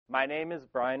My name is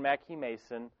Mac Kie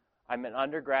Mason. I'm an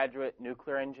undergraduate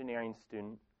nuclear engineering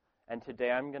student, and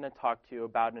today I'm going to talk to you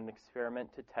about an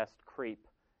experiment to test creep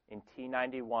in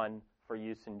T91 for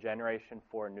use in Generation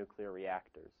 4 nuclear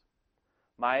reactors.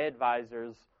 My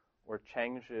advisors were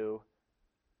Cheng Zhu,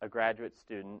 a graduate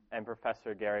student, and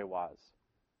Professor Gary Waz.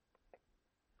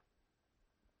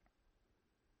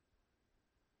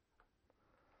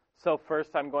 So first,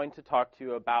 I'm going to talk to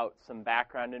you about some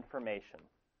background information.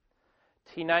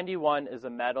 T91 is a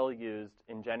metal used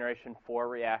in Generation 4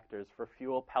 reactors for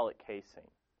fuel pellet casing.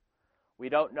 We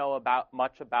don't know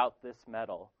much about this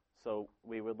metal, so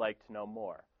we would like to know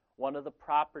more. One of the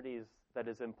properties that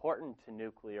is important to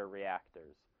nuclear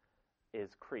reactors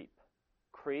is creep.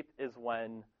 Creep is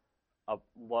when a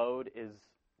load is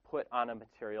put on a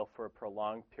material for a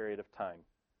prolonged period of time.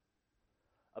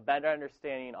 A better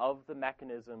understanding of the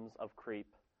mechanisms of creep,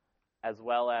 as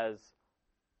well as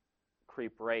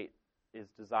creep rate, is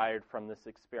desired from this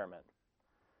experiment.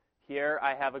 Here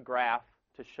I have a graph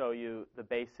to show you the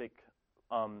basic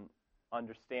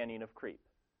understanding of creep.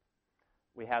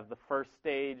 We have the first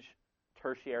stage,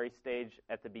 tertiary stage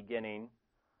at the beginning.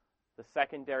 The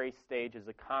secondary stage is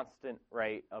a constant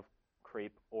rate of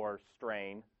creep or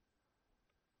strain,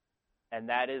 and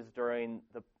that is during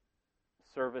the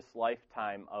service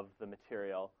lifetime of the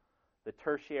material. The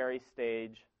tertiary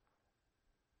stage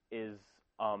is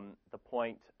the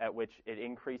point at which it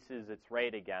increases its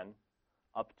rate again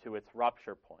up to its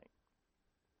rupture point.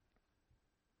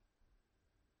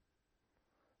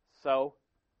 So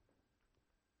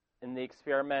in the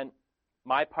experiment,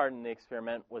 my part in the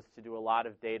experiment was to do a lot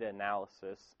of data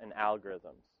analysis and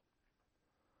algorithms.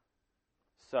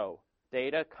 So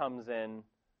data comes in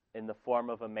the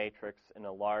form of a matrix in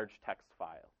a large text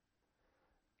file.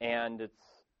 And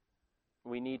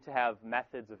we need to have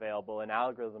methods available and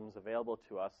algorithms available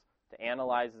to us to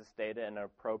analyze this data in an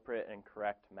appropriate and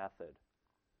correct method.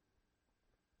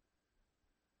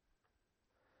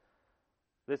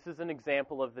 This is an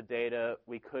example of the data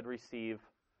we could receive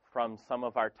from some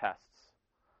of our tests.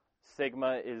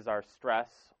 Sigma is our stress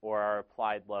or our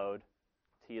applied load,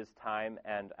 T is time,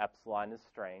 and epsilon is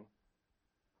strain.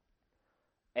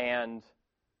 And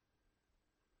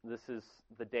this is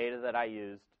the data that I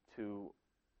used to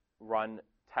run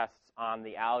tests on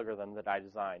the algorithm that I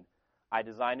designed. I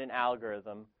designed an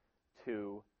algorithm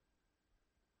to,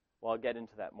 well, I'll get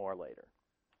into that more later.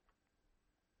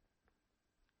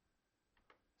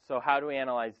 So how do we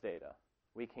analyze data?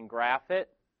 We can graph it,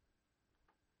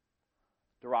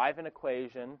 derive an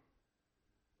equation,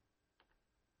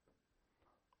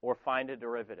 or find a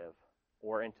derivative,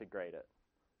 or integrate it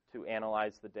to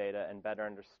analyze the data and better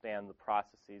understand the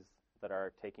processes that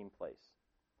are taking place.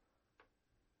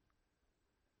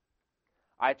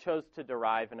 I chose to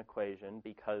derive an equation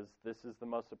because this is the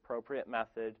most appropriate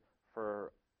method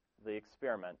for the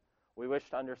experiment. We wish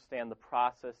to understand the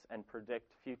process and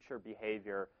predict future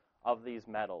behavior of these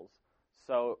metals.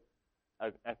 So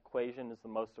an equation is the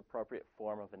most appropriate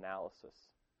form of analysis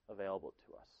available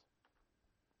to us.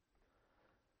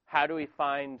 How do we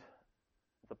find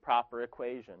the proper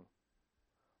equation?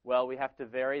 Well, we have to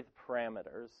vary the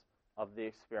parameters of the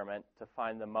experiment to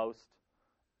find the most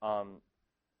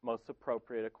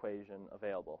appropriate equation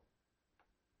available.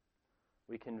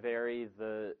 We can vary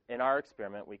in our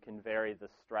experiment, we can vary the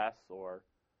stress or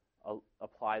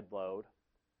applied load.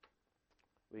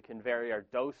 We can vary our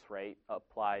dose rate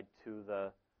applied to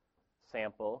the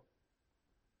sample.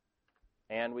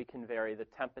 And we can vary the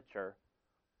temperature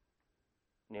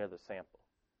near the sample.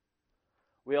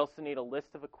 We also need a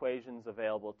list of equations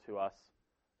available to us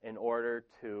in order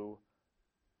to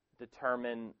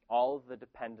determine all of the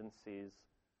dependencies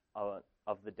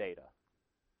of the data.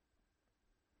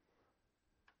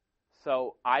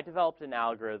 So I developed an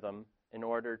algorithm in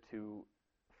order to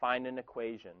find an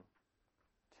equation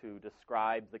to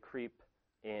describe the creep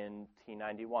in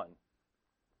T91.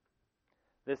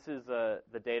 This is the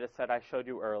data set I showed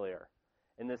you earlier.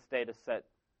 In this data set,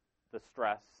 the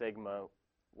stress, sigma,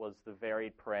 was the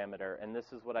varied parameter, and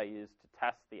this is what I used to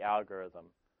test the algorithm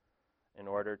in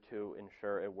order to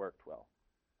ensure it worked well.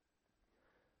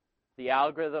 The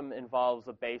algorithm involves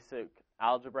a basic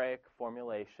algebraic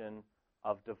formulation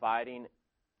of dividing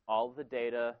all of the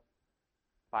data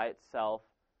by itself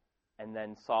and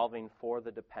then solving for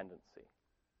the dependency.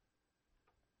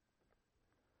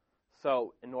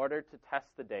 So in order to test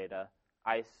the data,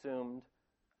 I assumed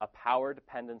a power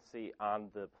dependency on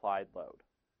the applied load.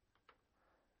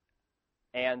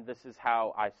 And this is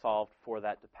how I solved for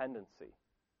that dependency.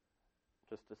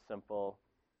 Just a simple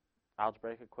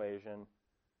algebraic equation,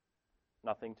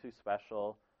 nothing too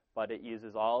special, but it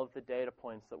uses all of the data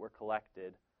points that were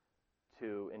collected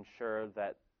to ensure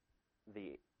that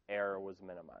the error was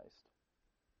minimized.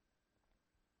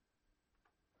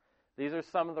 These are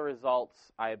some of the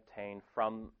results I obtained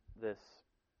from this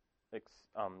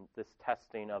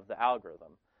testing of the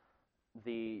algorithm.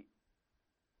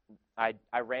 I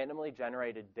randomly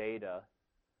generated data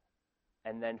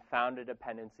and then found a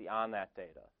dependency on that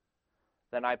data.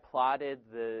 Then I plotted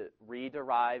the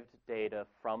re-derived data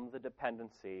from the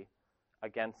dependency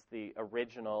against the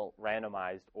original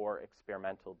randomized or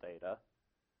experimental data.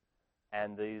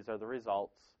 And these are the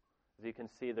results. As you can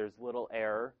see, there's little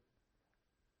error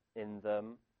in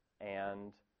them,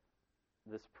 and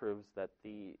this proves that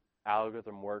the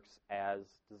algorithm works as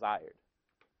desired.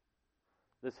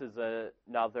 This is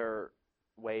another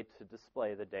way to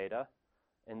display the data.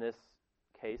 In this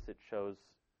case, it shows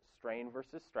strain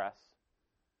versus stress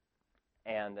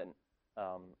and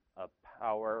a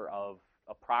power of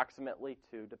approximately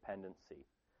 2 dependency.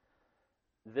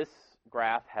 This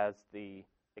graph has the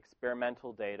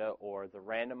experimental data or the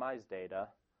randomized data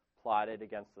plotted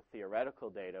against the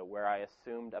theoretical data where I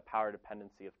assumed a power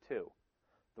dependency of 2.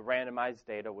 The randomized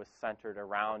data was centered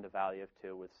around a value of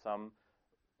 2 with some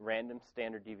random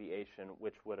standard deviation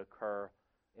which would occur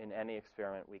in any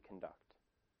experiment we conduct.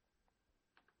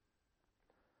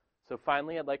 So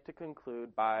finally, I'd like to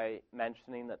conclude by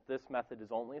mentioning that this method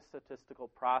is only a statistical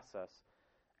process,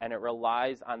 and it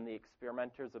relies on the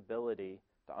experimenter's ability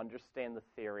to understand the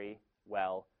theory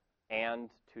well and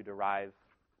to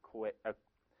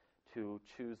to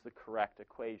choose the correct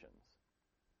equations.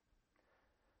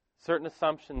 Certain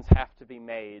assumptions have to be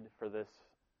made for this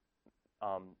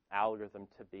algorithm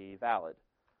to be valid.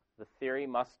 The theory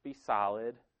must be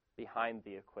solid behind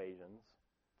the equations.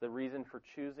 The reason for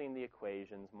choosing the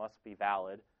equations must be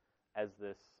valid, as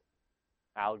this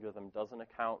algorithm doesn't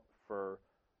account for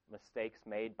mistakes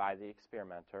made by the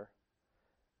experimenter.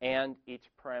 And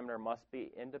each parameter must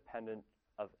be independent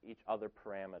of each other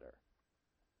parameter.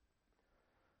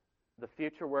 The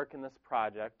future work in this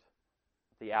project,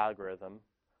 the algorithm,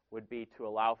 would be to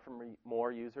allow for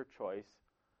more user choice,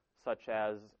 such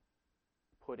as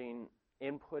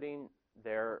inputting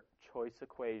their choice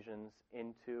equations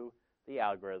into the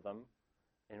algorithm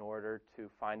in order to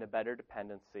find a better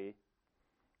dependency,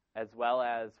 as well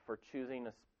as for choosing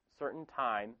a certain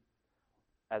time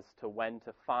as to when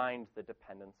to find the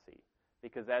dependency.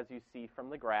 Because as you see from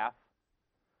the graph,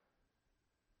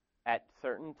 at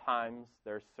certain times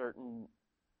there are certain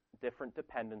different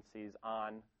dependencies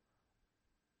on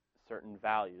certain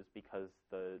values because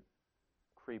the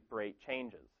creep rate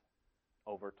changes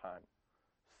over time.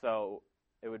 So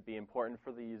it would be important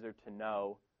for the user to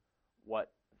know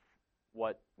what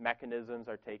mechanisms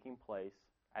are taking place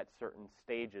at certain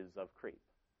stages of creep.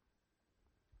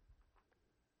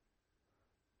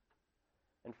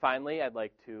 And finally, I'd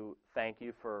like to thank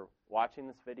you for watching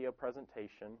this video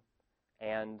presentation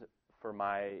and for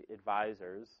my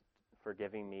advisors for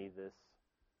giving me this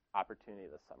opportunity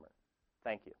this summer.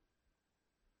 Thank you.